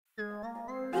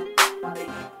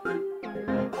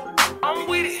I'm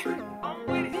with it.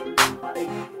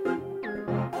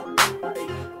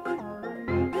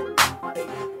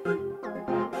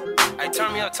 Hey,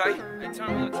 turn me up tight.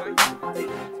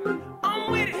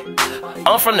 I'm with it.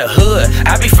 I'm from the hood,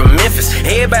 I be from Memphis.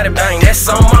 Everybody bang, that's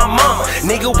on my mama.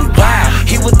 Nigga, we wild,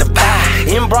 he with the pie.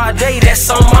 In broad day, that's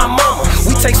on my mama.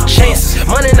 We take some chances,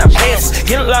 money in our pants.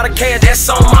 Get a lot of cash, that's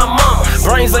on my mama.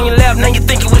 Brains on your lap, now you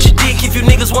thinking with your dick. If you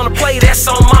niggas wanna play, that's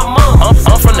on my mama.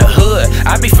 I'm from the hood,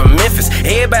 I be from Memphis.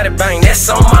 Everybody bang, that's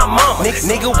on my mama.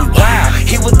 Nigga, we wild,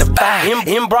 he with the pie.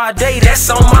 In broad day, that's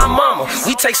on my mama.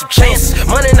 We take some chances,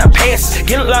 money in our pants.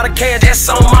 Get a lot of cash, that's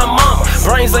on my mama.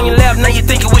 Brains on your lap, now you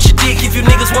thinking with your dick. If you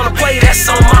niggas wanna play, that's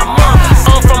on my mama.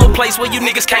 I'm from a place where you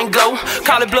niggas can't go.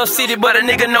 Call it Bluff City, but a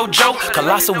nigga no joke.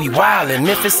 Colossal, we wildin',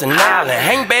 Memphis and Island.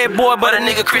 Hang bad boy, but a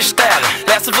nigga Chris Stallin'.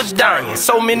 Last of us dying,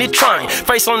 so many trying.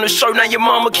 Face on the shirt, now your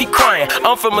mama keep crying.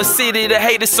 I'm from a city that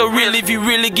hate it so real. If you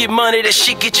really get money, that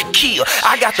shit get you killed.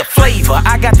 I got the flavor,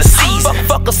 I got the season.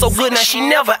 Fuck her so good, now she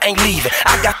never ain't leaving.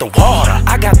 I got the water,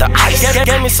 I got the ice.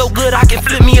 Game is so good, I can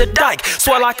flip me a dyke.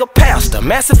 Swear like a pastor,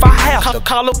 massive I have to.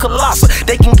 Call her Colossal,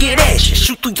 they can get at you.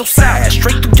 Shoot through your side,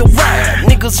 straight through your ride.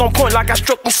 Niggas on point like I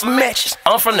struck me some matches.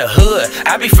 I'm from the hood,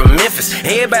 I be from Memphis.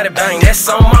 Everybody bang, that's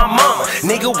on my mama.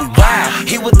 Nigga, we wild,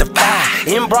 he with the pie.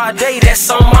 In broad day, that's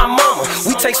on my mama.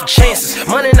 We take some chances,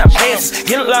 money in our pants.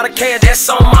 Get a lot of cash, that's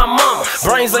on my mama.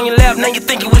 Brains on your lap, now you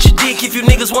thinking with your dick. If you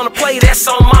niggas wanna play, that's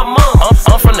on my mama.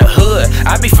 I'm from the hood,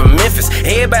 I be from Memphis.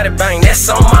 Everybody bang, that's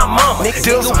on my mama.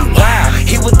 Nigga, we wild,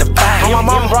 he with the pie. In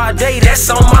broad day, that's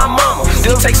on my mama.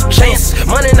 We take some chances,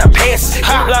 money in our pants. Get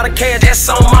a lot of cash, that's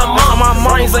on my mama.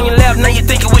 Brains on your lap, now you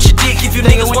thinking with your dick. If you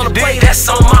niggas wanna play, that's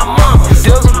on my mama.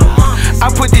 I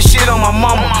put this shit on my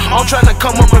mama. I'm tryna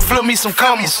come up and flip me some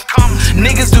commas.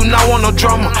 Niggas do not want no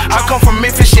drama. I come from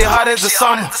Memphis, shit hot as the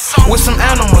summer. With some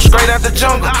animals, straight out the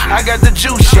jungle. I got the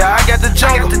juice, yeah, I got the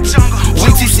jungle. We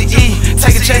TCE,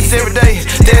 take a chase every day.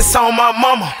 That's on my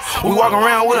mama. We walk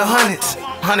around with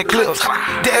 100 clips.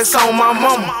 That's on my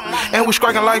mama. And we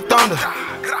striking like thunder.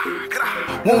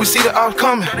 When we see the ops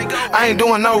coming, I ain't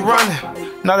doing no running.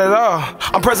 Not at all.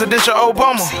 I'm Presidential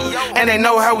Obama, and they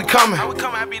know how we coming.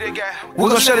 We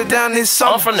gon' shut it down this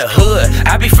summer. I'm from the hood,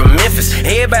 I be from Memphis.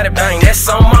 Everybody bang, that's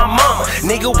on my mama.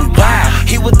 Nigga, we wild,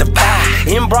 he with the pie.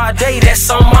 In broad day, that's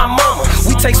on my mama.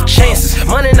 We take some chances,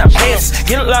 money in our pants.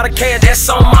 Get a lot of cash, that's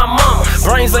on my mama.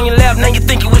 Brains on your lap, now you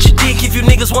thinking with your dick. If you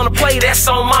niggas wanna play, that's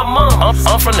on my mama.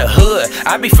 I'm from the hood,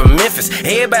 I be from Memphis.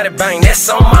 Everybody bang, that's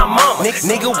on my mama.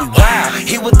 Nigga, we wild,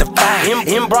 he with the pie.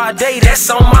 In broad day, that's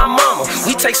on my mama.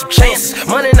 We take some chances,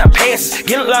 money in our pants.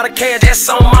 Get a lot of cash, that's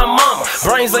on my mama.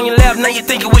 Brains on your lap, now you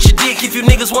thinking with your dick. If you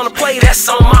niggas wanna play, that's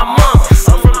on my mama.